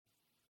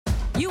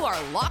You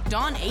are Locked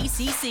On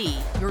ACC,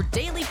 your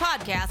daily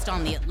podcast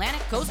on the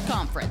Atlantic Coast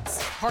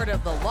Conference. Part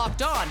of the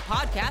Locked On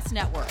Podcast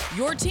Network,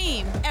 your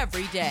team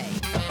every day.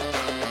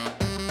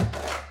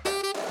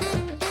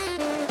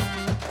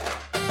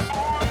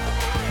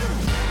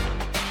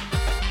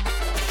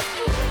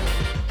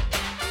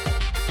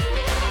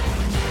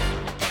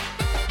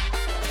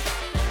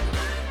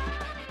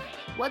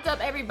 What's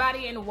up,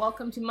 everybody, and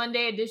welcome to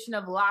Monday edition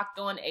of Locked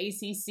On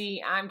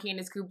ACC. I'm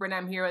Candace Cooper, and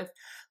I'm here with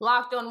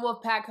Locked On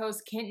Wolfpack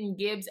host Kenton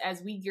Gibbs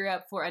as we gear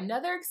up for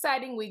another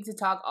exciting week to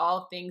talk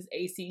all things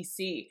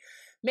ACC.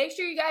 Make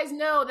sure you guys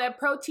know that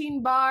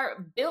protein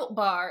bar, Built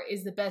Bar,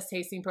 is the best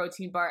tasting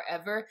protein bar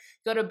ever.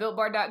 Go to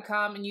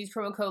BuiltBar.com and use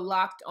promo code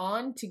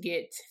LOCKEDON to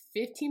get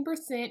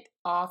 15%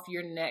 off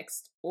your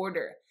next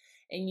order.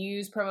 And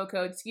use promo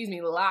code,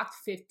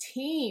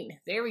 LOCKED15.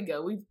 There we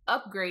go. We've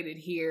upgraded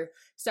here,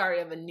 start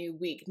of a new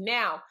week.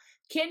 Now,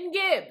 Kenton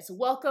Gibbs,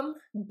 welcome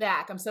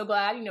back. I'm so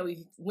glad,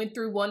 we went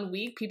through 1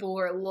 week. People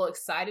were a little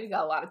excited.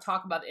 Got a lot of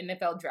talk about the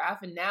NFL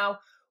draft. And now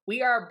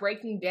we are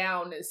breaking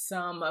down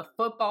some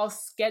football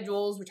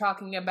schedules. We're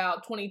talking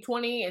about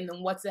 2020 and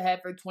then what's ahead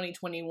for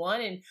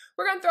 2021. And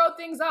we're going to throw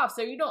things off.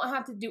 So you don't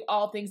have to do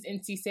all things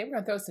NC State. We're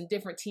going to throw some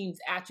different teams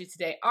at you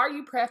today. Are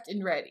you prepped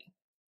and ready?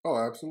 Oh,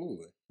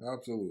 absolutely.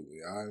 Absolutely.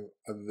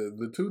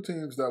 The two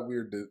teams that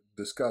we're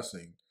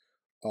discussing,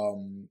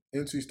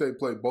 NC State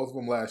played both of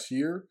them last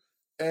year,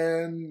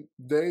 and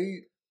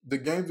the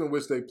games in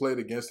which they played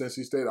against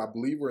NC State, I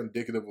believe, were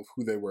indicative of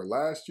who they were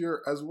last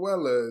year, as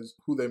well as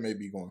who they may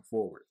be going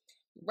forward.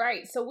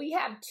 Right. So we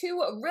have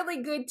two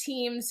really good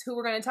teams who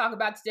we're going to talk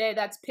about today.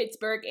 That's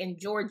Pittsburgh and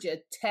Georgia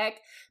Tech.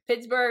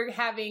 Pittsburgh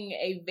having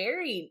a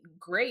very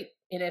great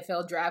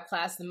NFL draft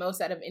class, the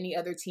most out of any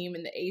other team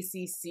in the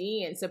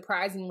ACC. And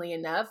surprisingly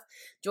enough,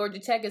 Georgia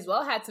Tech as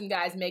well had some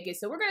guys make it.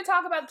 So we're going to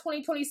talk about the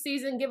 2020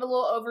 season, give a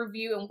little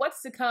overview and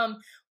what's to come.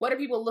 What are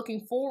people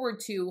looking forward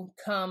to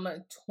come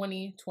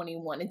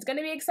 2021? It's going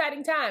to be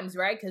exciting times,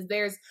 right? Because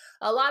there's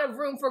a lot of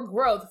room for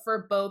growth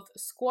for both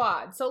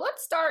squads. So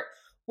let's start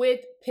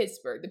with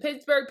Pittsburgh. The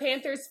Pittsburgh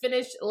Panthers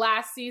finished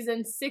last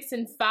season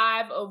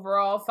 6-5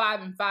 overall,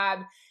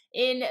 5-5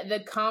 in the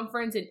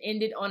conference, and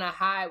ended on a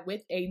high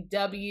with a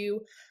W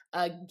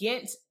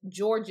against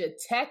Georgia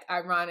Tech,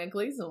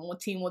 ironically, so one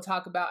team we'll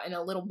talk about in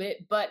a little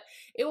bit. But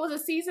it was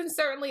a season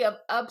certainly of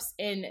ups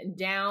and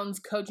downs.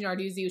 Coach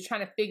Narduzzi was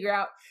trying to figure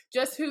out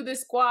just who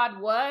this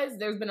squad was.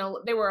 There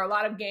were a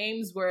lot of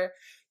games where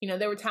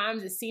there were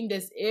times it seemed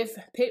as if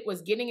Pitt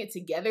was getting it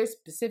together,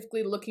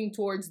 specifically looking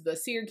towards the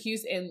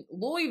Syracuse and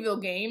Louisville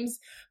games.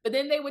 But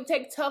then they would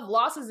take tough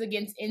losses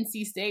against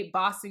NC State,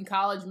 Boston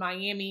College,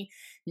 Miami,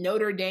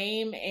 Notre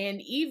Dame,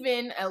 and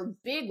even a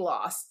big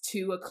loss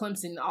to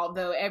Clemson,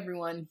 although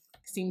everyone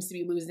seems to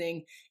be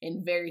losing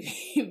in very,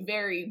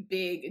 very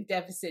big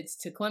deficits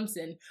to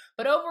Clemson.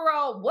 But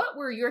overall, what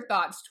were your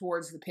thoughts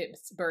towards the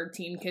Pittsburgh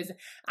team? Because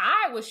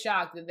I was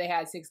shocked that they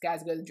had 6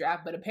 guys go to the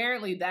draft, but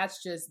apparently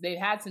they've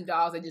had some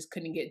dogs that just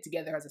couldn't get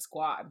together as a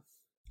squad.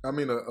 I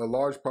mean, a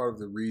large part of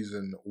the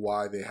reason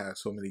why they had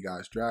so many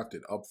guys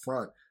drafted up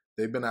front,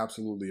 they've been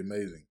absolutely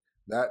amazing.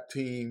 That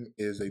team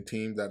is a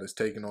team that has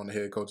taken on the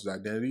head coach's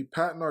identity.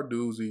 Pat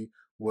Narduzzi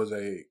was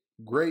a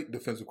great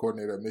defensive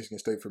coordinator at Michigan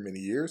State for many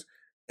years.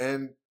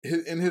 And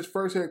in his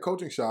first head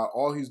coaching shot,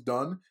 all he's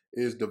done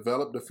is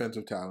develop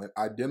defensive talent,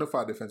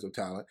 identify defensive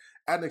talent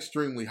at an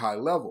extremely high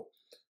level.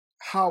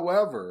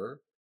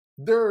 However,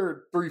 there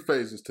are 3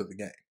 phases to the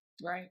game.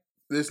 Right.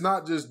 It's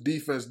not just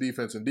defense,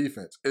 defense, and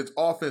defense. It's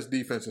offense,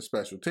 defense, and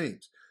special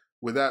teams.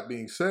 With that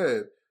being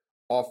said,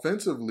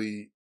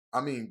 offensively,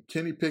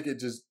 Kenny Pickett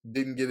just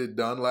didn't get it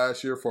done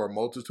last year for a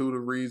multitude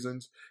of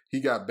reasons. He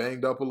got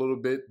banged up a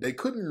little bit. They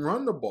couldn't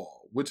run the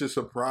ball, which is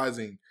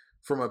surprising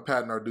from a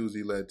Pat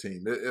Narduzzi-led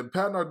team.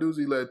 Pat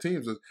Narduzzi-led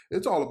teams,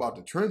 it's all about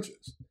the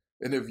trenches.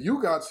 And if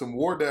you got some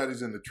war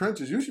daddies in the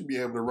trenches, you should be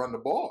able to run the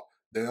ball.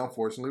 They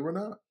unfortunately were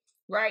not.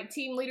 Right.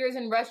 Team leaders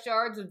in rush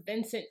yards with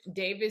Vincent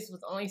Davis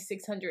with only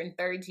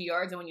 632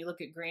 yards. And when you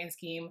look at grand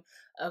scheme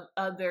of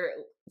other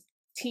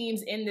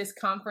teams in this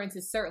conference,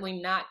 it's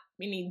certainly not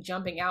any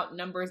jumping out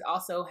numbers.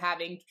 Also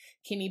having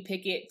Kenny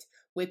Pickett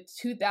with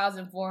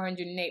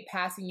 2,408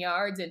 passing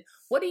yards. And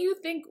what do you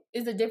think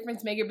is the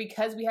difference maker?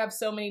 Because we have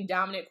so many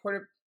dominant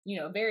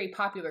very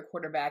popular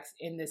quarterbacks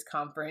in this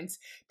conference.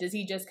 Does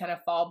he just kind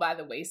of fall by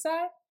the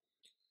wayside?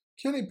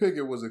 Kenny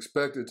Pickett was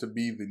expected to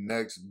be the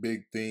next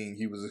big thing.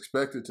 He was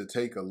expected to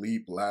take a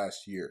leap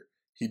last year.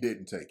 He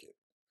didn't take it.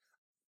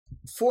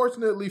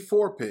 Fortunately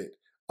for Pitt,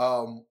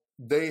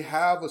 they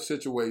have a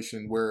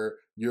situation where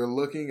you're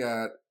looking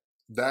at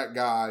that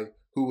guy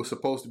who was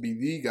supposed to be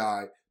the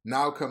guy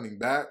now coming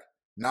back,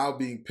 now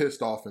being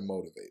pissed off and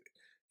motivated.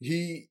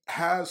 He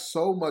has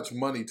so much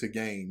money to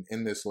gain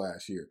in this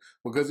last year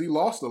because he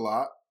lost a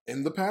lot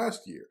in the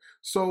past year.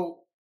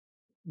 So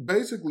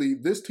basically,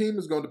 this team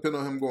is going to depend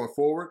on him going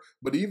forward.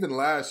 But even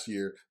last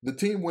year, the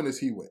team win as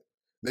he went.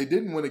 They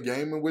didn't win a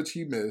game in which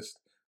he missed.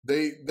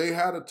 They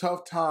had a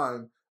tough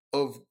time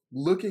of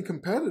looking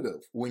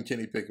competitive when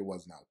Kenny Pickett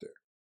wasn't out there.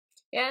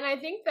 Yeah, and I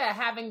think that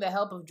having the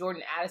help of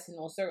Jordan Addison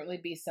will certainly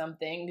be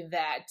something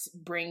that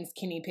brings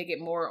Kenny Pickett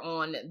more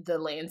on the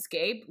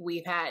landscape.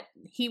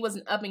 He was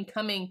an up and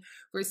coming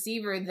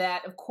receiver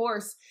that, of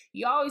course,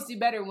 you always do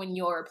better when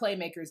your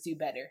playmakers do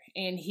better.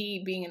 And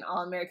he being an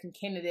All-American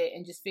candidate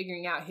and just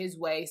figuring out his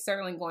way,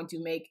 certainly going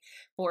to make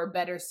for a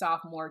better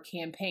sophomore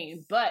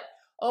campaign. But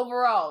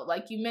overall,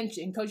 like you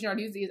mentioned, Coach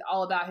Narduzzi is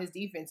all about his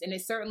defense, and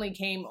it certainly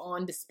came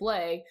on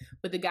display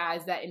with the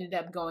guys that ended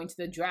up going to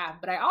the draft.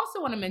 But I also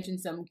want to mention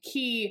some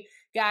key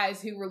guys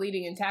who were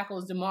leading in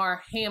tackles: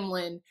 Damar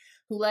Hamlin,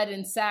 who led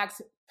in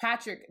sacks,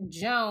 Patrick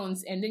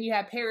Jones, and then you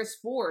have Paris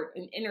Ford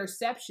in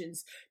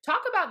interceptions.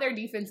 Talk about their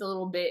defense a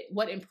little bit.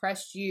 What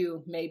impressed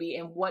you, maybe,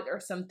 and what are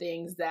some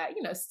things that,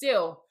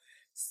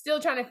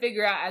 still trying to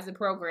figure out as a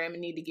program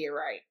and need to get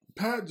right?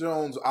 Pat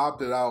Jones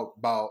opted out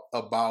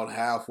about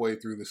halfway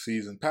through the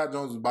season. Pat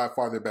Jones was by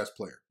far their best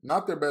player.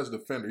 Not their best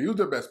defender. He was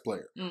their best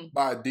player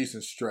by a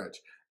decent stretch.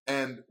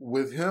 And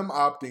with him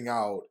opting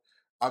out,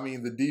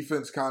 the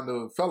defense kind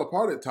of fell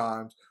apart at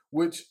times,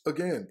 which,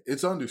 again,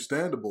 it's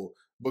understandable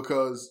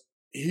because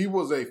he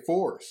was a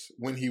force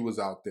when he was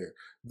out there.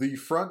 The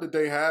front that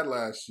they had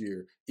last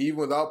year, even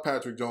without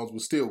Patrick Jones,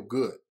 was still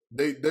good.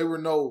 They were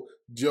no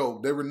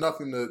joke. They were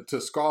nothing to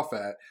scoff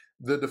at.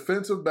 The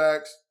defensive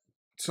backs,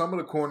 some of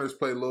the corners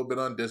played a little bit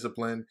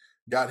undisciplined,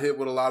 got hit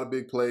with a lot of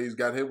big plays,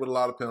 got hit with a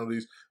lot of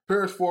penalties.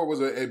 Paris Ford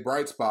was a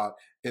bright spot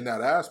in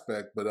that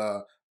aspect. But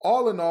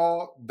all in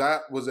all,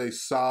 that was a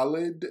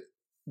solid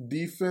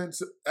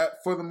defense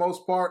for the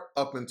most part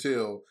up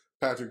until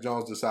Patrick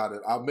Jones decided,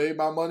 I've made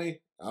my money,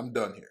 I'm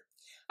done here.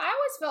 I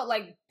always felt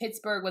like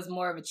Pittsburgh was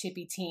more of a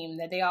chippy team,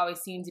 that they always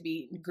seem to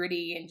be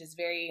gritty and just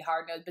very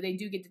hard-nosed, but they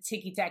do get the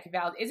ticky-tacky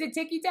value. Is it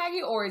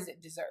ticky-tacky or is it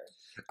deserved?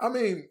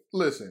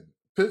 Listen,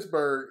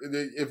 Pittsburgh,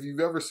 if you've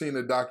ever seen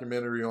a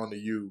documentary on the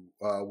U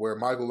where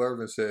Michael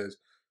Irvin says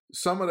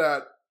some of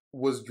that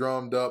was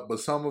drummed up, but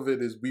some of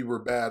it is we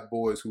were bad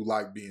boys who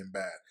like being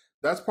bad.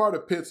 That's part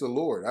of Pitt's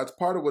allure. That's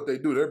part of what they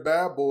do. They're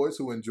bad boys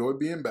who enjoy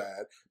being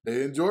bad.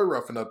 They enjoy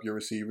roughing up your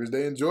receivers.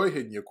 They enjoy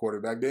hitting your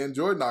quarterback. They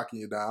enjoy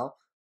knocking you down.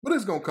 But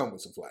it's going to come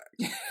with some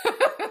flags.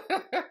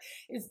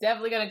 It's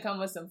definitely going to come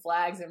with some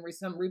flags and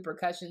some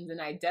repercussions. And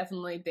I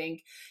definitely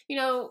think,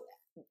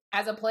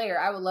 as a player,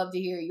 I would love to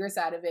hear your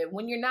side of it.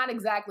 When you're not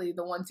exactly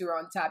the ones who are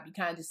on top, you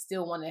kind of just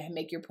still want to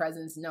make your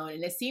presence known.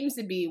 And it seems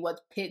to be what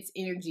Pitt's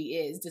energy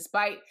is,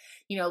 despite,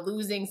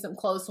 losing some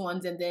close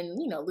ones and then,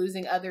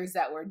 losing others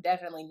that were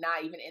definitely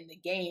not even in the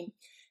game.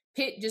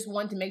 Pitt just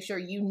wanted to make sure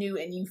you knew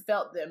and you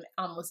felt them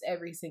almost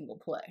every single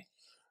play.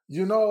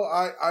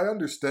 I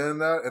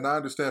understand that, and I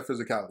understand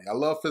physicality. I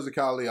love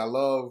physicality. I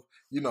love,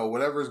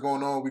 whatever's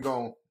going on,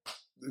 I'm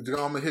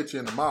going to hit you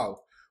in the mouth.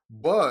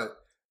 But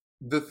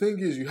the thing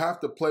is, you have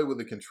to play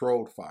with a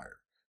controlled fire.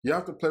 You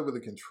have to play with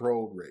a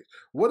controlled rate.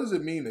 What does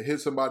it mean to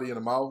hit somebody in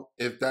the mouth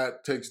if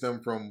that takes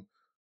them from,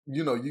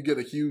 you get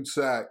a huge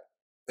sack,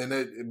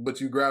 but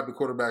you grab the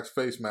quarterback's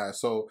face mask.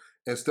 So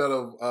instead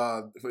of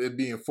it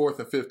being 4th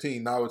and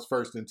 15, now it's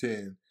 1st and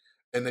 10,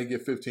 and they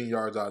get 15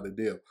 yards out of the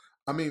deal.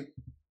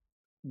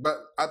 But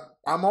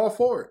I'm all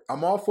for it.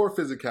 I'm all for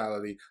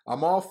physicality.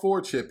 I'm all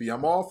for chippy.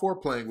 I'm all for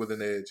playing with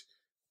an edge.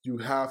 You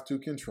have to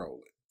control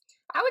it.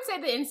 I would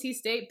say the NC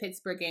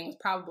State-Pittsburgh game was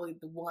probably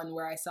the one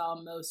where I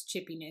saw most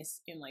chippiness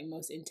and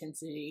most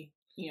intensity,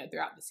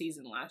 throughout the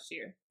season last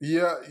year.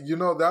 Yeah,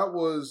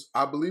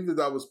 I believe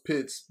that was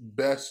Pitt's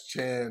best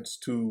chance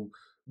to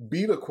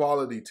beat a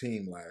quality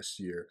team last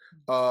year.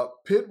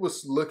 Pitt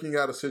was looking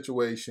at a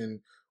situation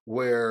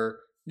where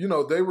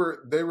they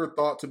were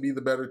thought to be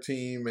the better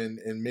team, and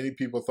many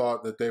people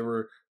thought that they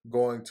were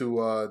going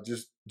to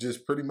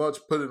just pretty much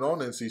put it on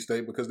NC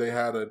State because they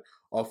had an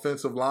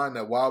offensive line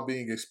that, while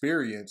being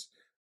experienced,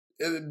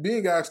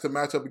 being asked to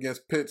match up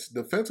against Pitt's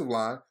defensive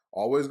line,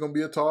 always going to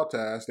be a tall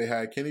task. They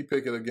had Kenny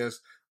Pickett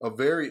against a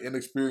very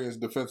inexperienced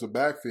defensive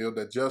backfield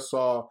that just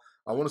saw,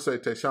 I want to say,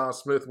 Tayshaun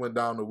Smith went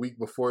down the week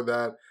before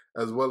that,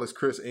 as well as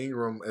Chris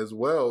Ingram as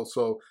well.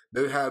 So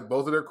they had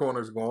both of their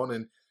corners going,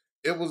 and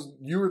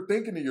you were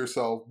thinking to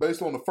yourself,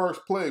 based on the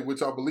first play,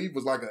 which I believe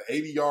was like an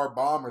 80-yard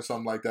bomb or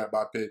something like that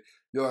by Pitt,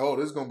 you're like, oh,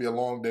 this is going to be a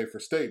long day for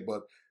State.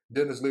 But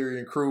Dennis Leary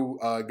and crew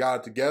got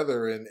it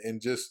together and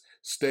just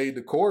stayed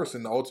the course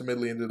and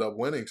ultimately ended up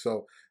winning.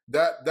 So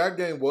that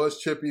game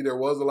was chippy. There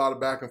was a lot of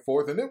back and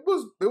forth, and it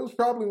was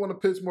probably one of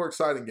Pitt's more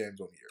exciting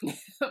games on the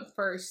year.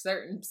 For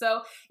certain.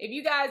 So if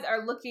you guys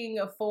are looking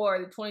for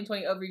the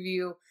 2020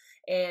 overview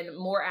and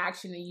more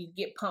action and you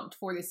get pumped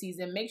for the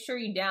season, make sure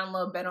you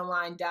download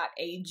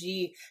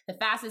betonline.ag, the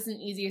fastest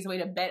and easiest way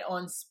to bet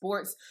on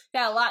sports.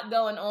 Got a lot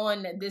going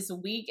on this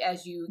week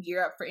as you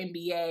gear up for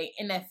NBA,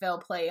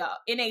 NHL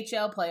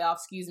playoffs,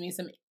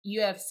 some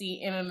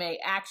UFC, MMA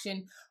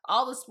action,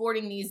 all the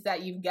sporting needs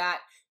that you've got.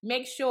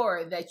 Make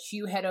sure that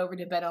you head over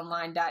to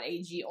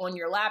betonline.ag on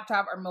your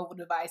laptop or mobile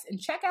device and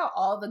check out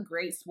all the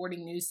great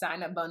sporting news,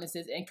 sign-up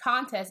bonuses, and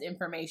contest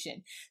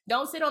information.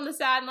 Don't sit on the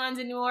sidelines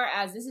anymore,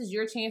 as this is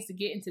your chance to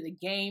get into the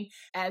game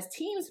as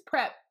teams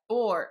prep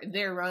for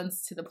their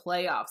runs to the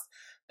playoffs.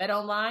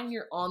 BetOnline,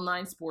 your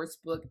online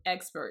sportsbook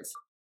experts.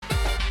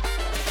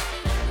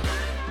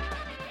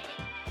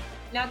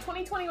 Now,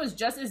 2020 was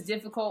just as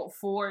difficult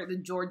for the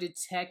Georgia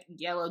Tech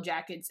Yellow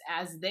Jackets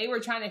as they were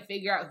trying to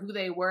figure out who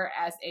they were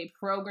as a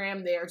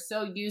program. They are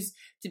so used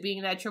to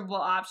being that triple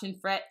option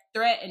threat,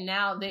 and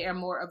now they are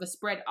more of a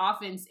spread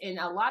offense. And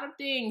a lot of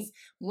things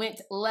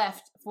went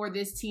left for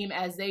this team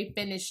as they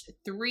finished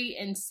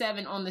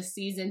 3-7 on the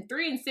season,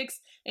 3-6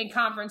 in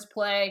conference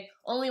play,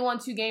 only won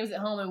 2 games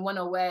at home and 1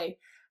 away.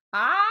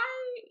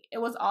 It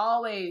was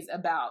always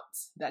about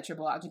that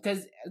triple option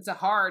because it's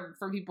hard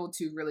for people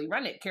to really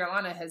run it.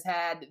 Carolina has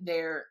had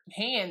their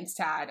hands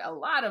tied a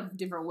lot of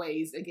different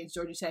ways against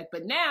Georgia Tech,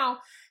 but now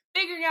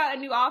figuring out a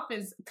new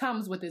offense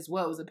comes with its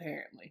woes,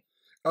 apparently.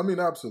 I mean,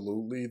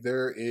 absolutely.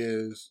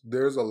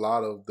 There's a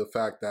lot of the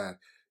fact that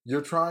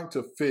you're trying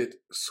to fit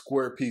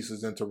square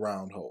pieces into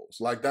round holes.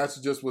 Like, that's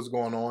just what's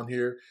going on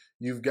here.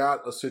 You've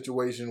got a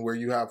situation where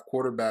you have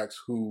quarterbacks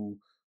who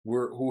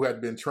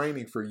had been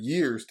training for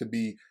years to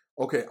be,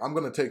 okay, I'm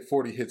going to take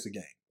 40 hits a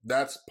game.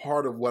 That's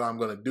part of what I'm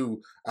going to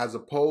do, as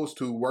opposed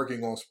to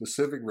working on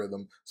specific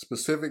rhythm,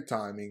 specific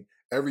timing,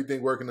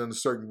 everything working in a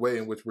certain way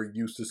in which we're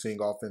used to seeing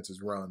offenses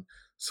run.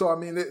 So, I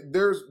mean,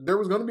 there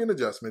was going to be an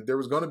adjustment. There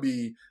was going to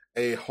be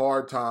a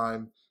hard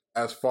time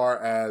as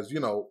far as,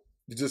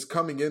 just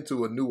coming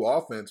into a new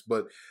offense.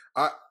 But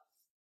I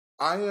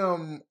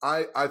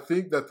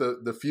think that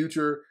the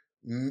future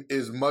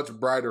is much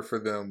brighter for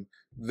them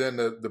than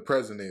the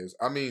present is.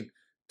 I mean,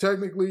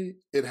 technically,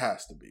 it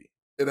has to be.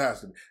 It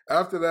has to be.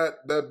 After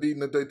that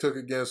beating that they took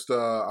against,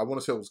 I want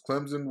to say it was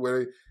Clemson,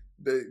 where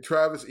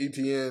Travis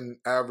Etienne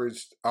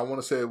averaged, I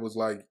want to say it was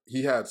like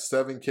he had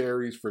 7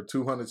 carries for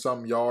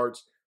 200-something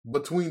yards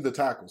between the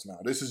tackles now.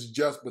 This is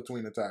just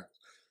between the tackles.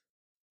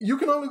 You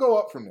can only go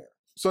up from there.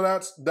 So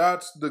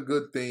that's the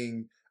good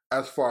thing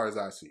as far as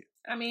I see it.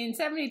 I mean,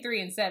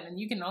 73-7,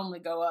 you can only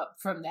go up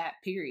from that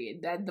period.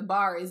 That the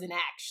bar isn't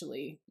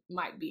actually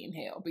might be in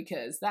hell,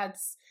 because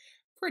that's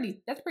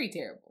pretty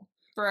terrible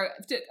for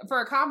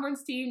a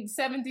conference team.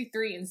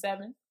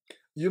 73-7.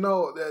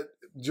 That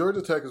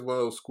Georgia Tech is one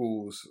of those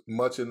schools,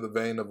 much in the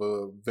vein of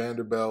a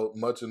Vanderbilt,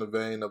 much in the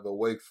vein of a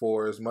Wake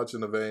Forest, much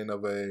in the vein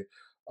of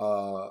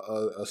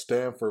a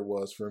Stanford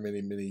was for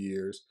many, many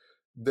years.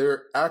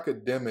 Their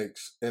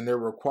academics and their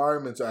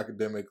requirements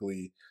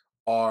academically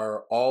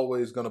are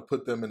always going to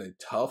put them in a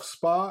tough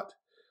spot.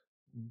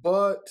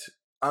 But,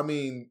 I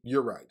mean,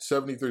 you're right.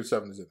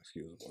 73-7 is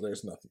inexcusable.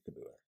 There's nothing to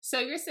do there. So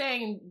you're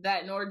saying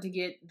that in order to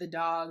get the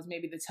dogs,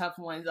 maybe the tough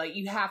ones, like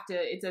you have to,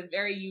 it's a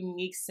very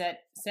unique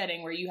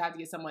setting where you have to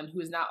get someone who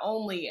is not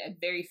only a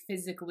very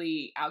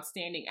physically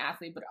outstanding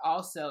athlete, but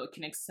also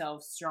can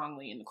excel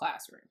strongly in the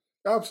classroom.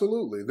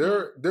 Absolutely.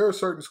 There are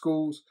certain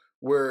schools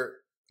where,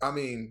 I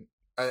mean,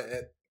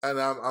 and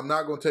I'm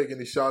not going to take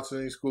any shots at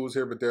any schools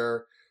here, but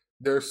there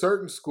are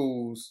certain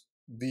schools,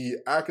 the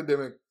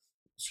academic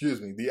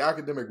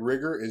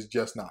rigor is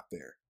just not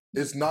there.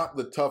 It's not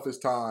the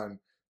toughest time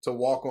to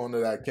walk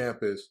onto that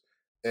campus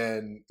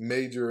and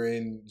major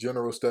in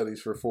general studies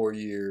for 4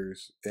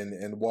 years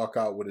and walk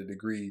out with a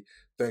degree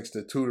thanks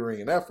to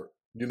tutoring and effort.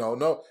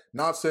 No,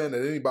 not saying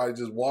that anybody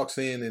just walks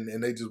in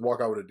and they just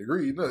walk out with a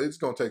degree. No, it's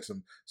going to take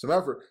some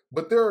effort.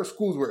 But there are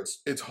schools where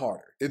it's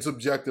harder. It's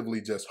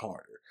objectively just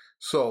harder.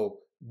 So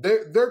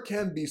there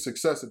can be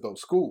success at those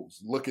schools.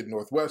 Look at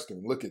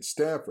Northwestern, look at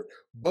Stanford.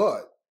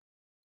 But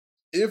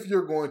if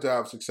you're going to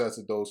have success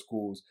at those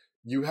schools,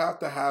 you have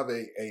to have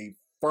a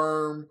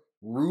firm,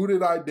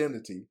 rooted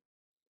identity,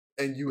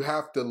 and you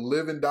have to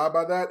live and die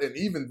by that. And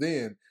even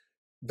then,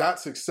 that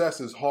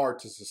success is hard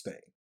to sustain.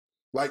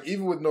 Like,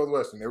 even with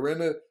Northwestern, they were in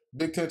the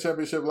Big Ten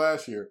championship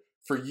last year.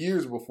 For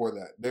years before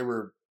that, they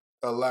were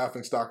a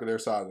laughingstock of their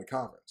side of the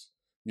conference.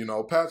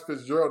 Pat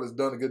Fitzgerald has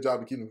done a good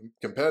job of keeping them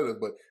competitive,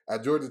 but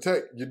at Georgia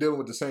Tech, you're dealing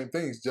with the same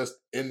things, just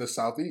in the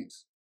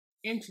Southeast.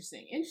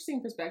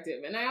 Interesting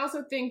perspective. And I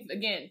also think,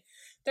 again,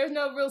 there's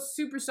no real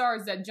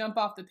superstars that jump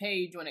off the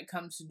page when it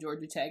comes to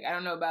Georgia Tech. I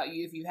don't know about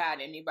you if you had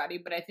anybody,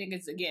 but I think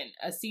it's, again,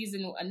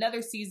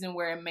 another season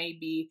where it may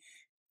be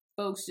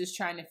folks just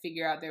trying to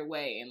figure out their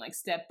way and, like,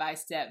 step by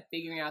step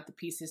figuring out the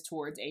pieces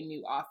towards a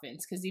new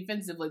offense. Because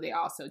defensively, they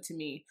also, to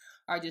me,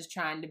 are just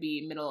trying to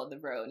be middle of the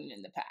road and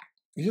in the pack.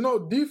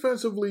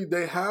 Defensively,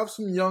 they have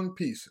some young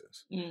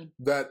pieces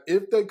that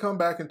if they come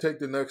back and take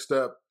the next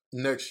step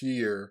next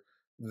year,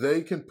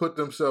 they can put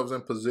themselves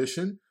in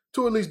position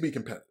to at least be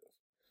competitive.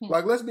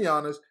 Like, let's be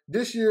honest,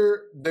 this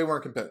year they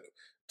weren't competitive.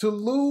 To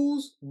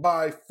lose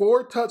by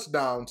 4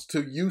 touchdowns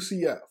to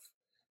UCF,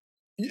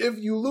 if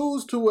you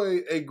lose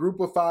to a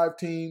group of 5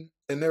 team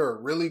and they're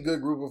a really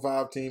good group of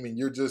 5 team and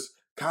you're just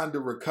kind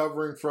of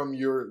recovering from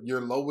your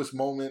lowest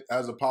moment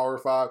as a Power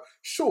 5,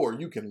 sure,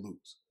 you can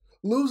lose.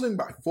 Losing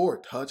by 4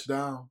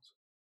 touchdowns,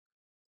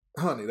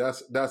 honey,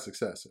 that's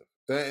excessive.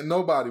 And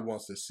nobody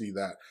wants to see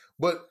that.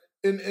 But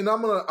and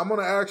I'm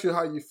gonna ask you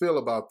how you feel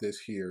about this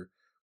here.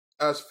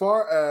 As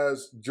far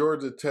as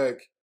Georgia Tech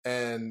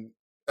and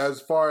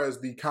as far as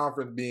the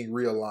conference being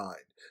realigned,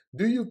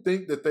 do you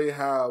think that they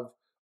have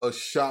a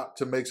shot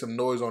to make some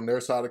noise on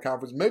their side of the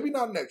conference? Maybe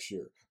not next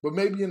year, but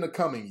maybe in the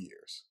coming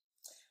years.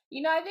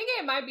 I think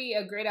it might be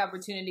a great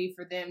opportunity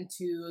for them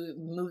to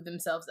move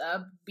themselves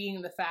up,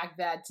 being the fact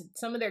that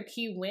some of their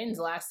key wins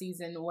last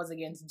season was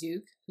against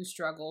Duke, who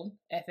struggled,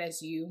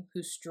 FSU,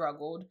 who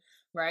struggled,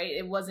 right?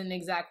 It wasn't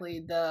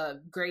exactly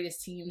the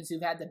greatest teams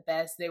who've had the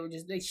best.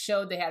 They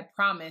showed they had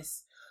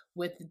promise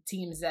with the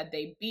teams that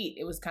they beat.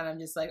 It was kind of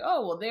just like,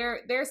 oh, well,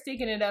 they're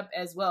sticking it up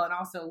as well, and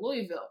also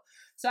Louisville.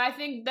 So I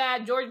think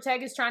that Georgia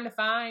Tech is trying to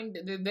find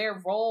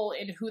their role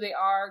in who they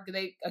are.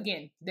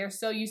 They're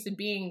so used to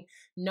being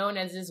known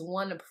as this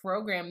one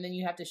program, and then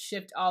you have to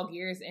shift all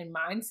gears and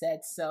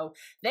mindsets. So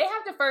they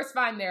have to first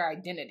find their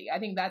identity. I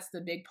think that's the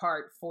big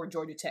part for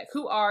Georgia Tech.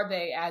 Who are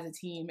they as a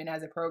team and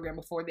as a program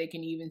before they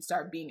can even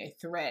start being a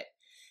threat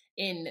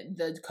in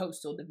the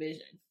Coastal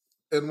Division?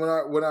 And when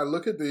I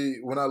look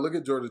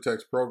at Georgia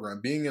Tech's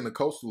program, being in the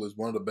Coastal is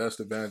one of the best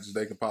advantages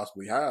they can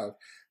possibly have,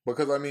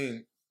 because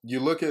you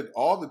look at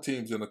all the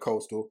teams in the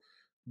Coastal,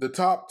 the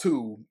top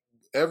two,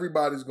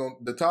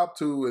 the top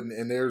two,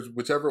 and there's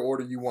whichever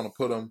order you want to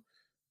put them,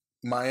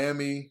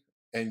 Miami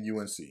and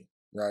UNC,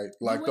 right?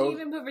 Like you wouldn't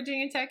even put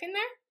Virginia Tech in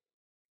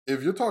there?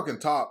 If you're talking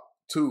top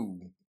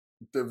two,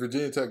 the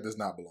Virginia Tech does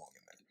not belong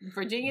in there.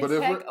 Virginia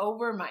Tech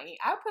over Miami.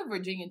 I put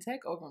Virginia Tech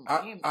over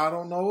Miami. I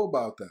don't know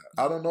about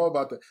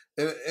that.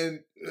 And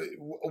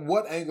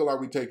what angle are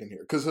we taking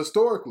here? Because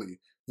historically,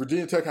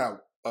 Virginia Tech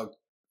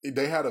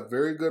they had a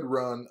very good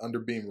run under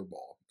Beamer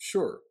ball.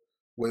 Sure.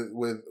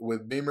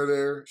 With Beamer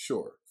there,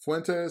 sure.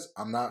 Fuentes,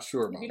 I'm not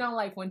sure about. If you don't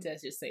like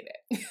Fuentes, just say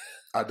that.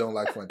 I don't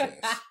like Fuentes.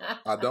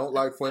 I don't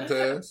like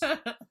Fuentes.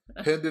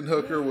 Hendon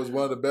Hooker was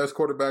one of the best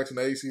quarterbacks in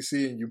the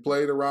ACC, and you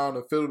played around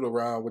and fiddled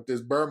around with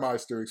this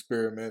Burmeister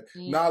experiment.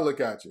 Now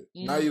look at you.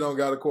 Now you don't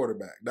got a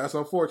quarterback. That's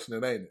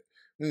unfortunate, ain't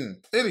it?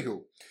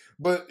 Anywho.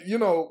 But,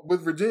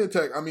 with Virginia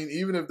Tech,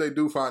 even if they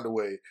do find a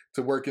way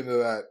to work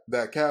into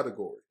that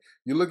category,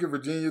 you look at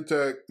Virginia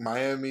Tech,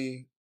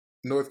 Miami,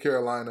 North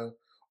Carolina,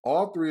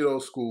 all three of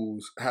those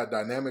schools had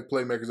dynamic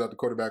playmakers at the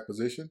quarterback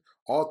position.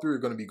 All three are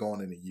going to be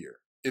gone in a year,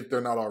 if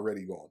they're not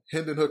already gone.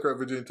 Hendon Hooker at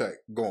Virginia Tech,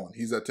 gone.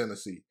 He's at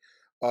Tennessee.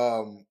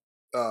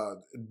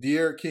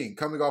 De'Aaron King,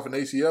 coming off an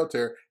ACL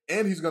tear,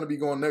 and he's going to be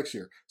gone next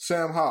year.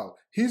 Sam Howell,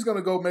 he's going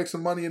to go make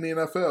some money in the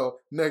NFL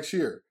next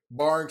year.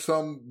 Barring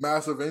some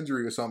massive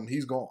injury or something,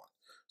 he's gone.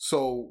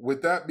 So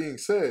with that being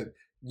said,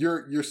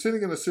 you're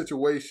sitting in a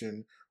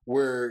situation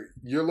where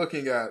you're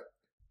looking at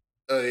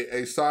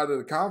a side of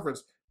the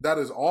conference that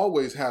has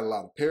always had a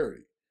lot of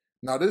parity.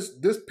 Now, this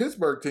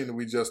Pittsburgh team that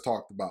we just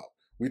talked about,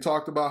 we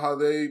talked about how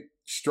they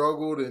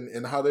struggled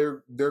and how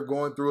they're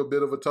going through a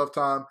bit of a tough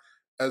time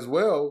as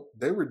well.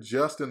 They were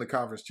just in the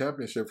conference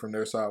championship from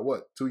their side,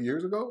 2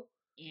 years ago?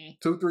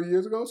 2-3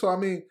 years ago. So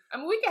we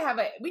could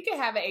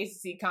have an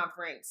ACC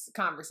conference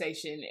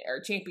conversation or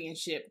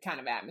championship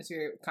kind of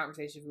atmosphere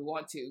conversation if we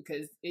want to,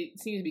 because it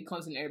seems to be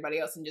Clemson to everybody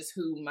else and just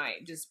who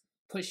might just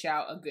push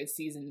out a good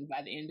season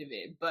by the end of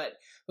it. But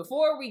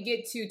before we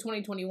get to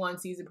 2021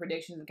 season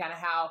predictions and kind of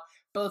how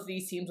both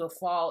these teams will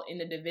fall in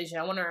the division,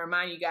 I want to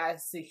remind you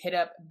guys to hit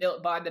up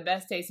Built Bar, the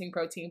best tasting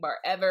protein bar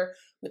ever,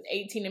 with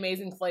 18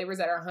 amazing flavors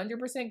that are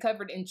 100%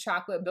 covered in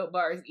chocolate. Built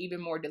Bar is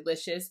even more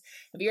delicious.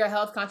 If you're a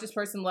health conscious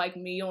person like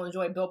me, you'll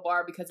enjoy Built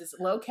Bar because it's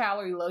low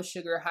calorie, low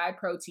sugar, high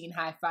protein,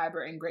 high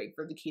fiber, and great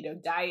for the keto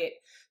diet.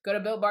 Go to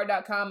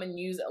BuiltBar.com and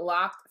use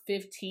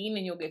LOCKED15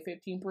 and you'll get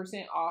 15%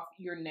 off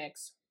your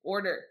next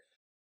order.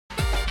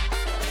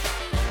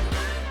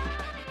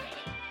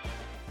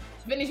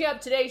 To finish up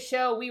today's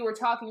show, we were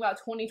talking about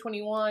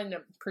 2021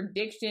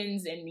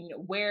 predictions and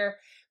where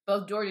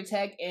both Georgia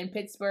Tech and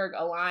Pittsburgh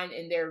align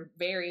in their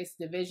various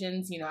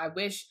divisions. I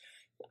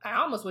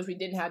almost wish we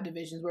didn't have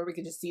divisions where we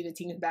could just see the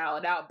teams battle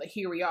it out, but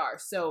here we are.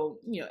 So,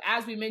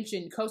 as we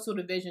mentioned, Coastal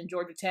Division,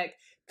 Georgia Tech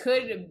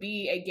could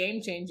be a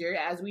game changer.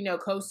 As we know,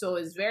 Coastal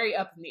is very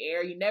up in the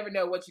air. You never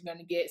know what you're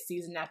going to get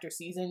season after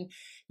season.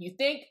 You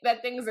think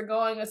that things are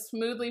going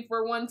smoothly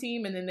for one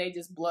team, and then they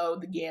just blow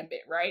the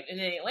gambit, right? And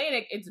in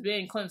Atlantic, it's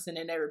been Clemson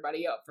and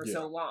everybody else for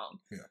so long.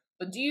 Yeah.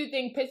 But do you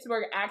think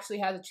Pittsburgh actually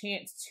has a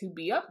chance to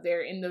be up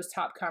there in those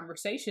top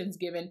conversations,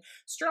 given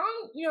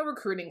strong,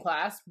 recruiting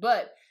class,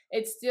 but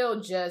it's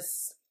still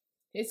just...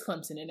 it's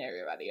Clemson and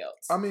everybody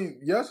else.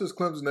 Yes, it's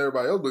Clemson and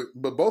everybody else,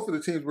 but both of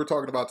the teams we're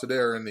talking about today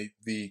are in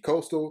the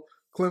Coastal.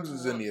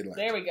 Clemson's in the Atlantic.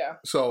 There we go.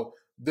 So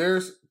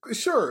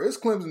it's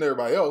Clemson and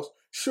everybody else.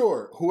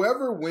 Sure,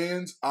 whoever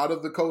wins out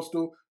of the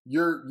Coastal,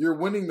 you're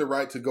winning the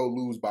right to go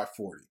lose by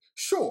 40.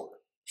 Sure.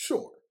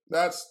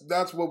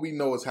 That's what we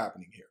know is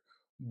happening here.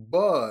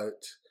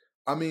 But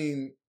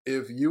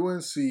if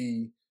UNC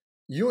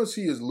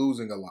is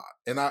losing a lot,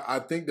 and I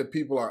think that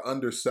people are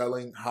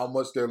underselling how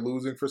much they're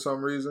losing for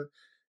some reason.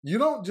 You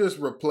don't just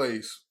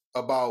replace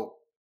about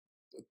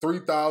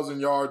 3,000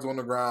 yards on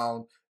the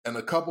ground and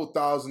a couple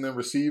thousand in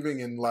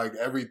receiving and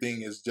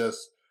everything is just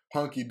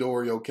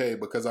hunky-dory okay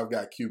because I've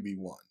got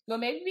QB1. Well,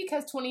 maybe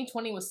because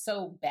 2020 was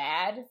so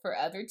bad for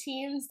other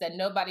teams that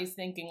nobody's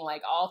thinking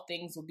all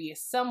things will be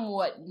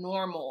somewhat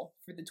normal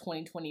for the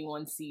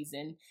 2021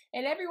 season.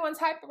 And everyone's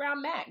hype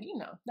around Mac.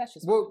 That's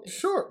just well,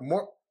 sure.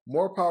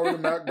 More power to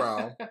Mac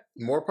Brown.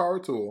 More power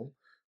to him.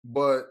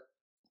 But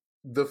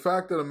the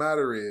fact of the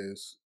matter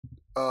is,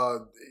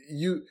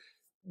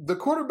 the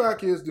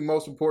quarterback is the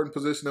most important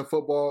position in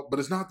football, but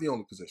it's not the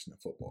only position in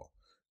football.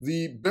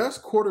 The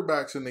best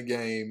quarterbacks in the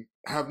game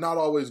have not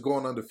always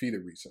gone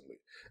undefeated recently.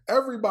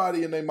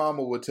 Everybody and their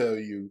mama would tell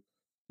you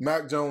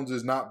Mac Jones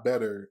is not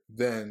better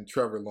than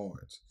Trevor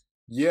Lawrence.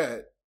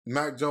 Yet,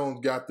 Mac Jones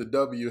got the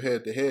W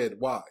head-to-head.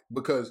 Why?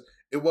 Because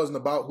it wasn't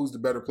about who's the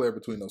better player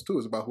between those two.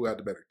 It's about who had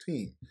the better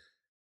team.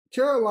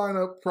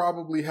 Carolina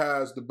probably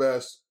has the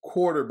best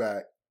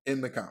quarterback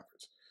in the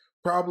conference.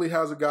 Probably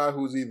has a guy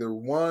who's either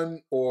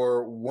 1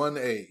 or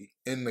 1A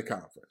in the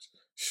conference.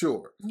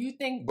 Sure. You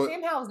think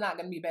Sam Howell's not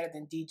going to be better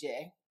than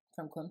DJ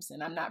from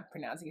Clemson? I'm not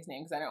pronouncing his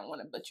name because I don't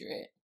want to butcher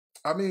it.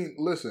 I mean,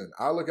 listen,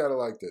 I look at it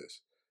like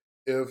this.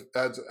 If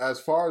as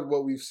far as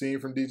what we've seen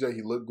from DJ,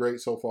 he looked great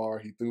so far.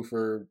 He threw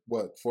for,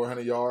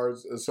 400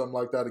 yards or something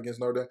like that against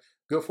Notre Dame.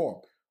 Good for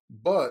him.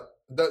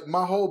 But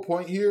my whole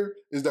point here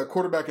is that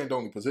quarterback ain't the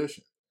only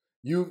position.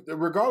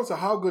 Regardless of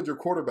how good your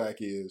quarterback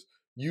is,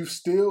 you've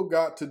still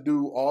got to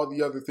do all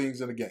the other things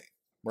in the game,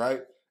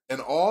 right? And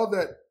all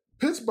that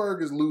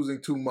Pittsburgh is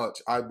losing too much,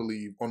 I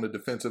believe, on the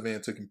defensive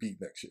end to compete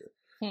next year.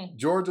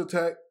 Georgia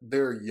Tech,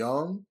 they're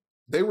young.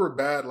 They were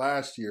bad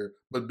last year,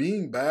 but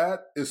being bad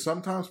is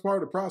sometimes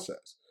part of the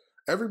process.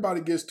 Everybody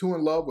gets too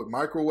in love with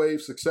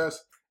microwave success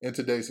in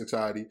today's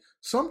society.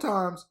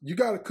 Sometimes you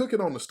got to cook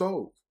it on the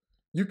stove.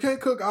 You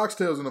can't cook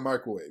oxtails in the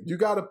microwave. You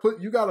got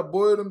to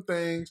boil them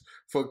things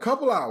for a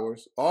couple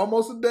hours,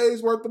 almost a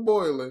day's worth of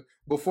boiling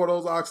before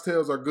those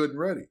oxtails are good and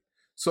ready.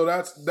 So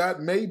that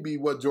may be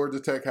what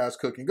Georgia Tech has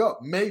cooking up.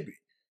 Maybe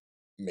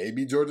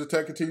Georgia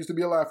Tech continues to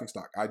be a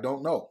laughingstock. I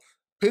don't know.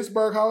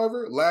 Pittsburgh,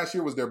 however, last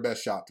year was their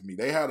best shot to me.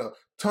 They had a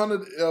ton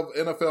of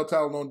NFL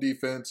talent on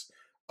defense,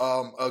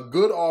 a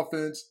good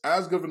offense,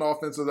 as good of an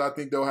offense as I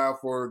think they'll have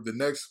for the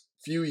next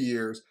few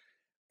years,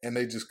 and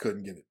they just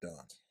couldn't get it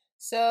done.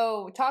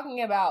 So,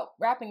 talking about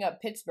wrapping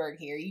up Pittsburgh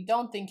here, you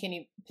don't think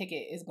Kenny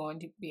Pickett is going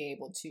to be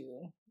able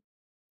to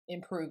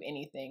improve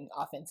anything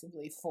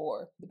offensively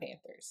for the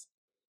Panthers?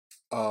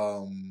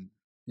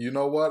 You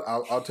know what?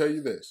 I'll tell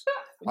you this.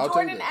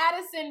 Jordan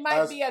Addison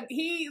might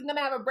he's going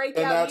to have a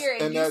breakout year,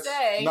 and you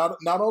say...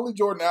 Not only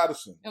Jordan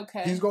Addison,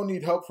 okay, he's going to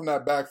need help from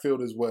that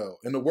backfield as well.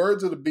 In the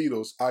words of the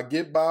Beatles, I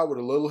get by with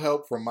a little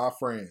help from my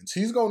friends.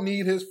 He's going to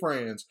need his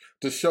friends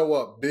to show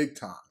up big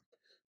time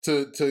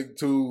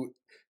to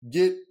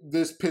get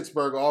this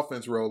Pittsburgh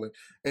offense rolling.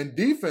 And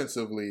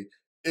defensively,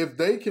 if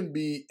they can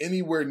be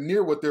anywhere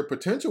near what their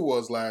potential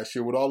was last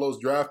year with all those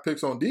draft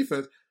picks on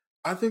defense,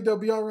 I think they'll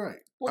be all right.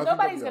 Well,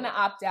 nobody's going to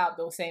opt out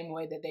the same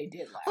way that they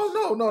did last year.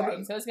 Oh, no.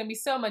 So it's going to be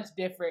so much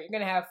different. You're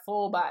going to have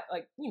full body,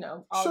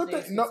 all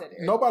things considered.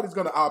 Nobody's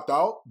going to opt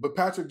out, but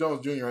Patrick Jones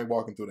Jr. ain't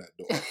walking through that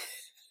door.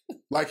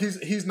 Like, he's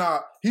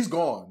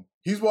gone.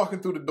 He's walking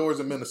through the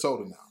doors in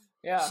Minnesota now.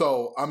 Yeah.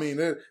 So, I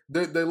mean,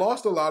 they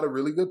lost a lot of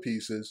really good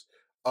pieces.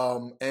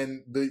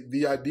 And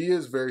the idea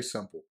is very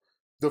simple.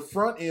 The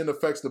front end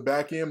affects the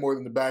back end more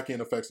than the back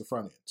end affects the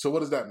front end. So what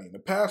does that mean? The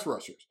pass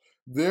rushers,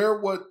 they're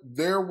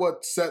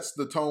what sets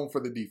the tone for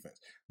the defense.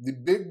 The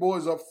big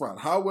boys up front,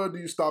 how well do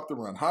you stop the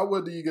run? How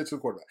well do you get to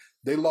the quarterback?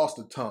 They lost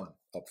a ton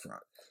up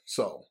front.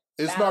 So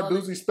it's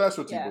Narduzzi's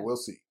specialty, but we'll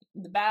see.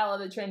 The battle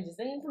of the trenches.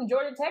 And from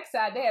Georgia Tech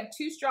side, they have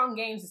 2 strong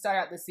games to start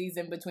out the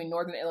season between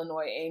Northern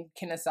Illinois and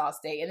Kennesaw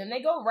State. And then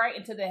they go right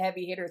into the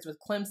heavy hitters with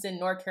Clemson,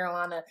 North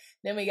Carolina.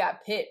 Then we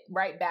got Pitt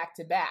right back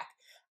to back.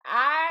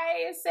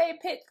 I say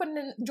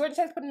Georgia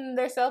Tech's putting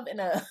themselves in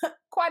a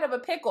quite of a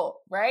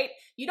pickle, right?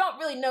 You don't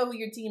really know who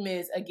your team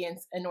is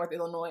against a North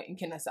Illinois and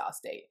Kennesaw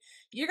State.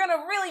 You're going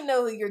to really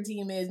know who your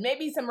team is.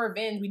 Maybe some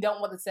revenge. We don't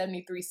want the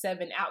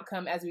 73-7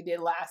 outcome as we did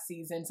last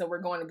season, so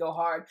we're going to go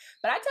hard.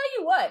 But I tell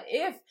you what,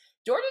 if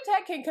Georgia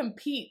Tech can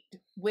compete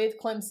with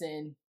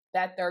Clemson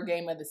that third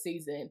game of the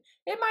season,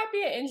 it might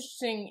be an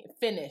interesting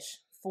finish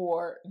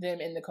for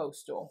them in the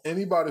Coastal.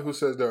 Anybody who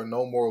says there are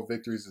no moral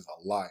victories is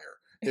a liar.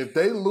 If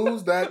they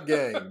lose that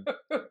game,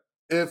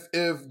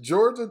 if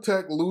Georgia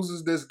Tech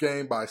loses this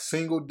game by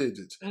single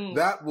digits,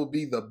 that will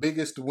be the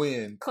biggest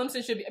win.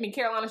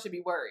 Carolina should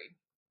be worried.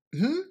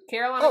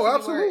 Carolina should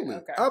absolutely. Be worried.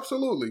 Okay.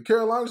 Absolutely.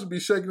 Carolina should be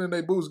shaking in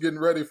their boots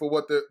getting ready for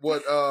what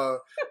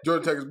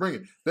Georgia Tech is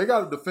bringing. They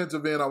got a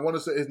defensive end. I want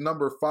to say it's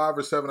number 5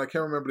 or 7. I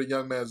can't remember the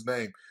young man's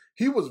name.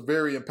 He was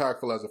very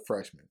impactful as a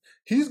freshman.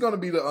 He's going to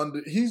be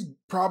he's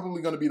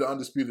probably going to be the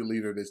undisputed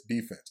leader of this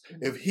defense.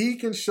 If he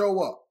can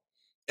show up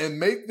and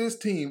make this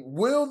team,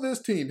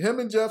 him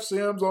and Jeff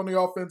Sims on the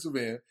offensive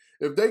end,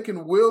 if they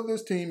can will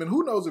this team, and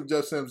who knows if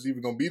Jeff Sims is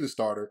even going to be the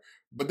starter,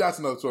 but that's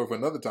another story for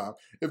another time.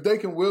 If they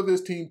can will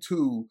this team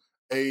to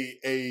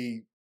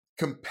a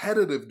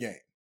competitive game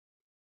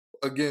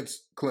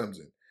against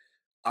Clemson,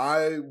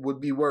 I would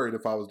be worried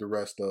if I was the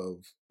rest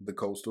of the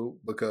Coastal,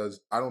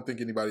 because I don't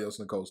think anybody else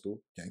in the Coastal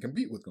can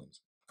compete with Clemson.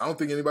 I don't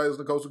think anybody else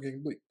in the Coastal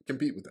can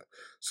compete with them.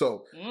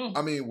 So,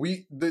 I mean,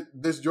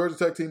 this Georgia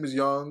Tech team is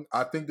young.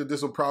 I think that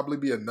this will probably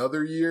be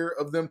another year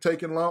of them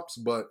taking lumps,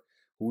 but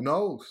who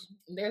knows?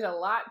 There's a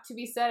lot to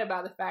be said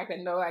about the fact that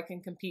Noah can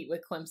compete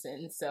with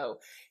Clemson. So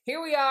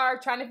here we are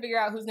trying to figure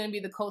out who's going to be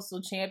the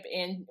Coastal champ,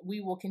 and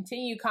we will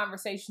continue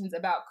conversations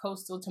about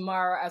Coastal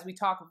tomorrow as we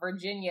talk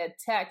Virginia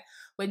Tech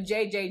with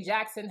JJ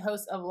Jackson,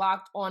 host of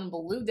Locked on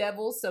Blue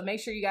Devils. So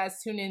make sure you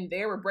guys tune in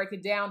there. We're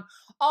breaking down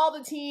all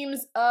the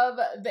teams of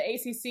the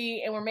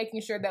ACC, and we're making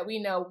sure that we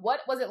know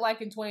what was it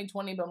like in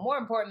 2020, but more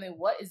importantly,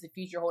 what is the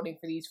future holding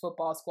for these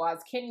football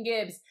squads. Ken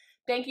Gibbs,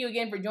 thank you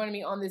again for joining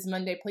me on this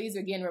Monday. Please,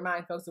 again,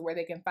 remind folks of where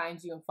they can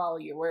find you and follow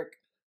your work.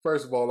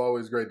 First of all,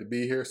 always great to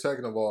be here.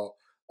 Second of all,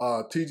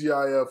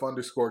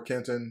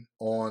 TGIF_Kenton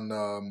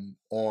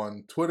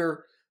on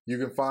Twitter. You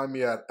can find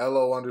me at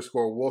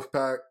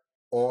LO_Wolfpack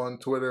on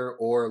Twitter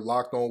or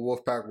Locked on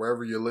Wolfpack,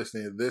 wherever you're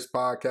listening to this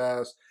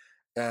podcast.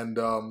 And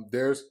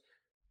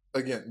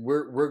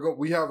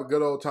we have a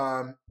good old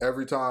time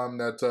every time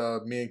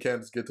that me and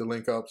Candace get to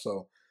link up.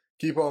 So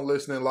keep on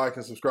listening,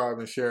 liking,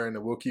 subscribing, and sharing,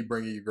 and we'll keep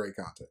bringing you great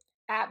content.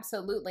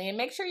 Absolutely. And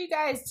make sure you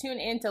guys tune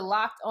in to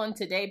Locked On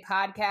Today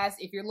podcast.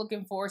 If you're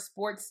looking for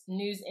sports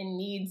news and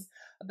needs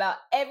about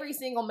every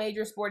single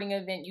major sporting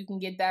event, you can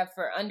get that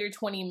for under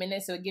 20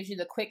 minutes. So it gives you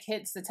the quick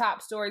hits, the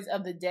top stories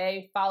of the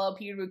day. Follow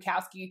Peter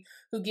Rukowski,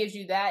 who gives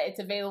you that. It's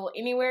available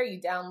anywhere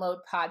you download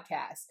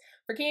podcasts.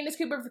 For Candace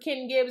Cooper, for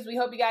Ken Gibbs, we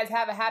hope you guys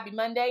have a happy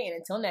Monday. And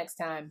until next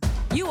time.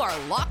 You are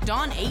Locked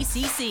On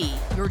ACC,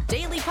 your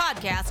daily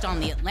podcast on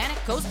the Atlantic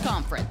Coast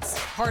Conference.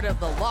 Part of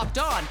the Locked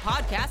On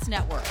Podcast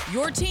Network,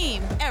 your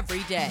team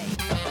every day.